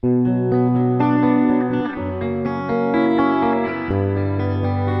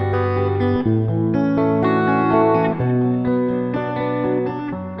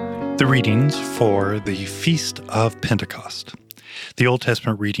Readings for the Feast of Pentecost. The Old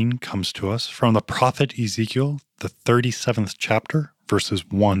Testament reading comes to us from the prophet Ezekiel, the 37th chapter, verses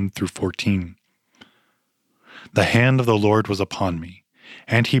 1 through 14. The hand of the Lord was upon me,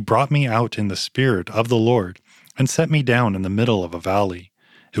 and he brought me out in the spirit of the Lord, and set me down in the middle of a valley.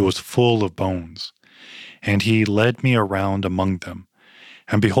 It was full of bones. And he led me around among them.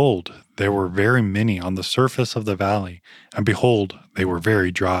 And behold, there were very many on the surface of the valley, and behold, they were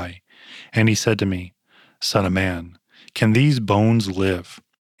very dry. And he said to me, Son of man, can these bones live?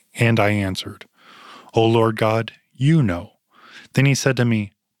 And I answered, O Lord God, you know. Then he said to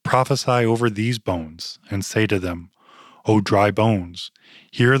me, Prophesy over these bones, and say to them, O dry bones,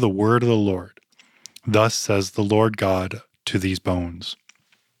 hear the word of the Lord. Thus says the Lord God to these bones,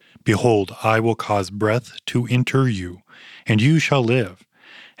 Behold, I will cause breath to enter you, and you shall live,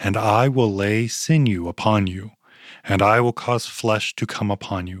 and I will lay sinew upon you, and I will cause flesh to come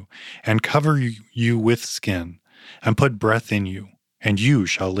upon you, and cover you with skin, and put breath in you, and you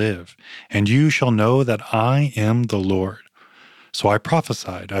shall live, and you shall know that I am the Lord. So I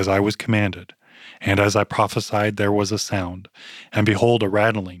prophesied as I was commanded, and as I prophesied there was a sound, and behold a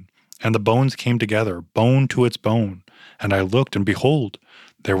rattling, and the bones came together, bone to its bone. And I looked, and behold,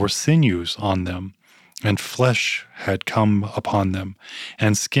 there were sinews on them, and flesh had come upon them,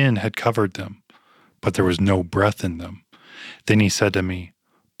 and skin had covered them, but there was no breath in them. Then he said to me,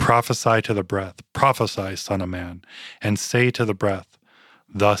 Prophesy to the breath, prophesy, Son of man, and say to the breath,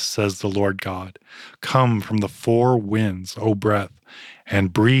 Thus says the Lord God, Come from the four winds, O breath,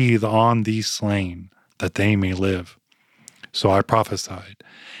 and breathe on these slain, that they may live. So I prophesied,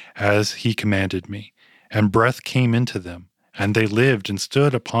 as he commanded me, and breath came into them, and they lived and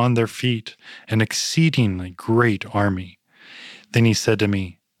stood upon their feet, an exceedingly great army. Then he said to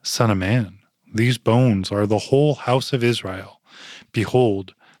me, Son of man, these bones are the whole house of Israel.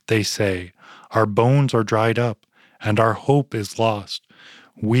 Behold, they say, Our bones are dried up, and our hope is lost.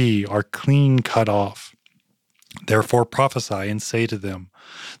 We are clean cut off. Therefore prophesy and say to them,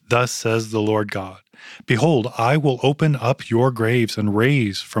 Thus says the Lord God, Behold, I will open up your graves and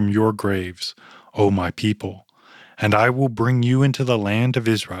raise from your graves, O my people, and I will bring you into the land of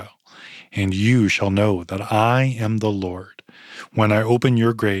Israel, and you shall know that I am the Lord, when I open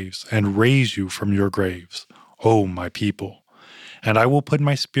your graves and raise you from your graves, O my people. And I will put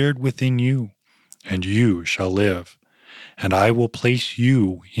my spirit within you, and you shall live, and I will place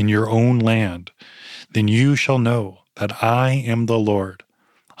you in your own land. Then you shall know that I am the Lord.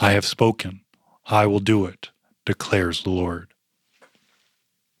 I have spoken, I will do it, declares the Lord.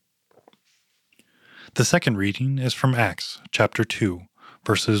 The second reading is from Acts chapter 2,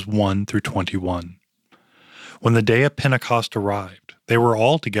 verses 1 through 21. When the day of Pentecost arrived, they were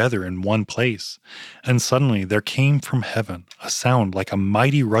all together in one place, and suddenly there came from heaven a sound like a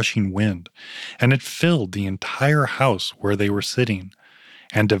mighty rushing wind, and it filled the entire house where they were sitting.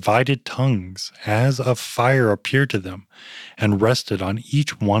 And divided tongues as of fire appeared to them, and rested on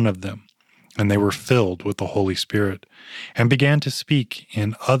each one of them. And they were filled with the Holy Spirit, and began to speak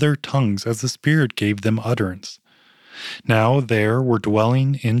in other tongues as the Spirit gave them utterance. Now there were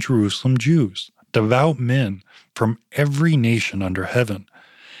dwelling in Jerusalem Jews, devout men from every nation under heaven.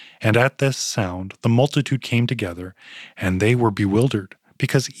 And at this sound the multitude came together, and they were bewildered,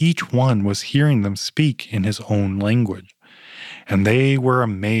 because each one was hearing them speak in his own language. And they were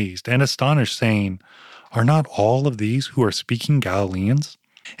amazed and astonished, saying, Are not all of these who are speaking Galileans?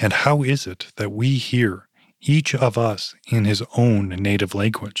 And how is it that we hear, each of us in his own native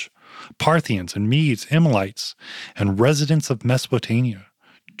language? Parthians and Medes, Emilites, and residents of Mesopotamia,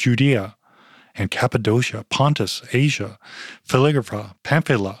 Judea and Cappadocia, Pontus, Asia, Phrygia,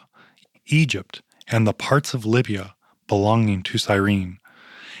 Pamphylia, Egypt, and the parts of Libya belonging to Cyrene,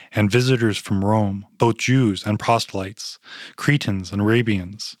 and visitors from Rome, both Jews and proselytes, Cretans and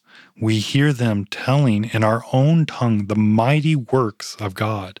Arabians. We hear them telling in our own tongue the mighty works of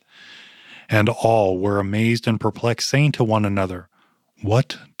God. And all were amazed and perplexed, saying to one another,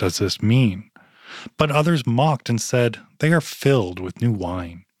 What does this mean? But others mocked and said, They are filled with new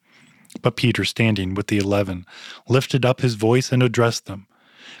wine. But Peter, standing with the 11, lifted up his voice and addressed them,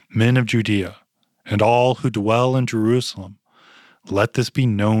 Men of Judea, and all who dwell in Jerusalem, let this be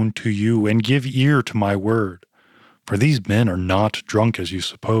known to you, and give ear to my word. For these men are not drunk as you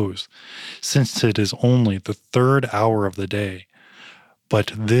suppose, since it is only the third hour of the day.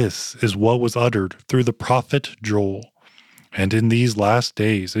 But this is what was uttered through the prophet Joel. And in these last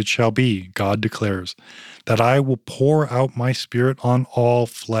days it shall be, God declares, that I will pour out my spirit on all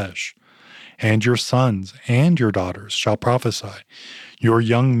flesh, and your sons and your daughters shall prophesy. Your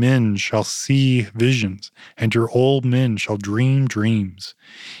young men shall see visions, and your old men shall dream dreams.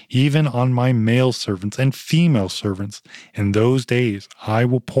 Even on my male servants and female servants, in those days I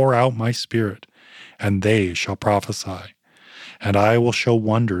will pour out my Spirit, and they shall prophesy. And I will show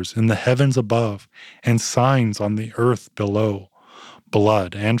wonders in the heavens above, and signs on the earth below,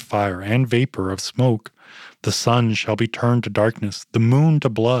 blood and fire and vapor of smoke. The sun shall be turned to darkness, the moon to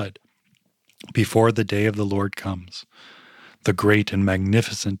blood, before the day of the Lord comes, the great and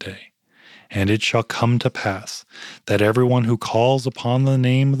magnificent day. And it shall come to pass that everyone who calls upon the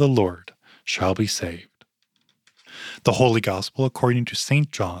name of the Lord shall be saved. The Holy Gospel according to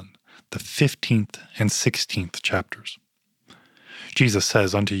St. John, the 15th and 16th chapters. Jesus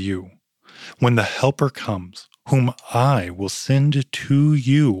says unto you, when the Helper comes, whom I will send to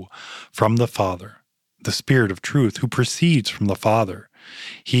you from the Father, the Spirit of truth who proceeds from the Father,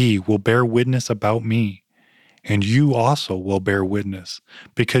 he will bear witness about me, and you also will bear witness,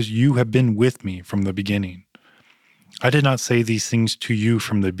 because you have been with me from the beginning. I did not say these things to you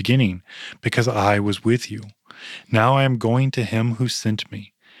from the beginning, because I was with you. Now I am going to him who sent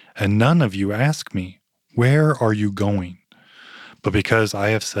me, and none of you ask me, where are you going? But because I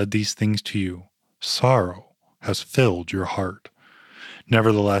have said these things to you, sorrow has filled your heart.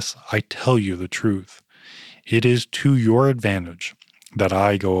 Nevertheless, I tell you the truth. It is to your advantage that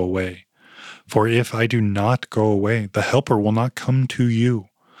I go away. For if I do not go away, the Helper will not come to you.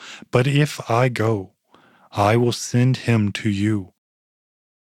 But if I go, I will send him to you.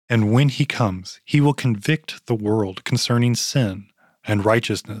 And when he comes, he will convict the world concerning sin and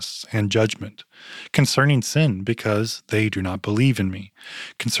righteousness and judgment. Concerning sin, because they do not believe in me.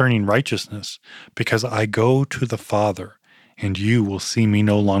 Concerning righteousness, because I go to the Father, and you will see me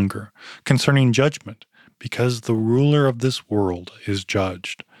no longer. Concerning judgment, because the ruler of this world is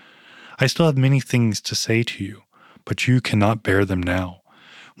judged. I still have many things to say to you, but you cannot bear them now.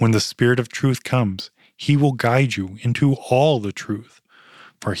 When the Spirit of truth comes, he will guide you into all the truth.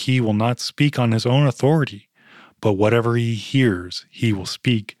 For he will not speak on his own authority, but whatever he hears, he will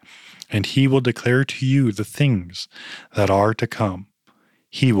speak, and he will declare to you the things that are to come.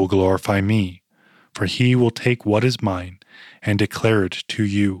 He will glorify me, for he will take what is mine and declare it to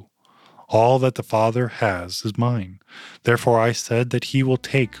you. All that the Father has is mine. Therefore I said that he will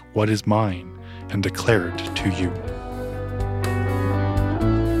take what is mine and declare it to you.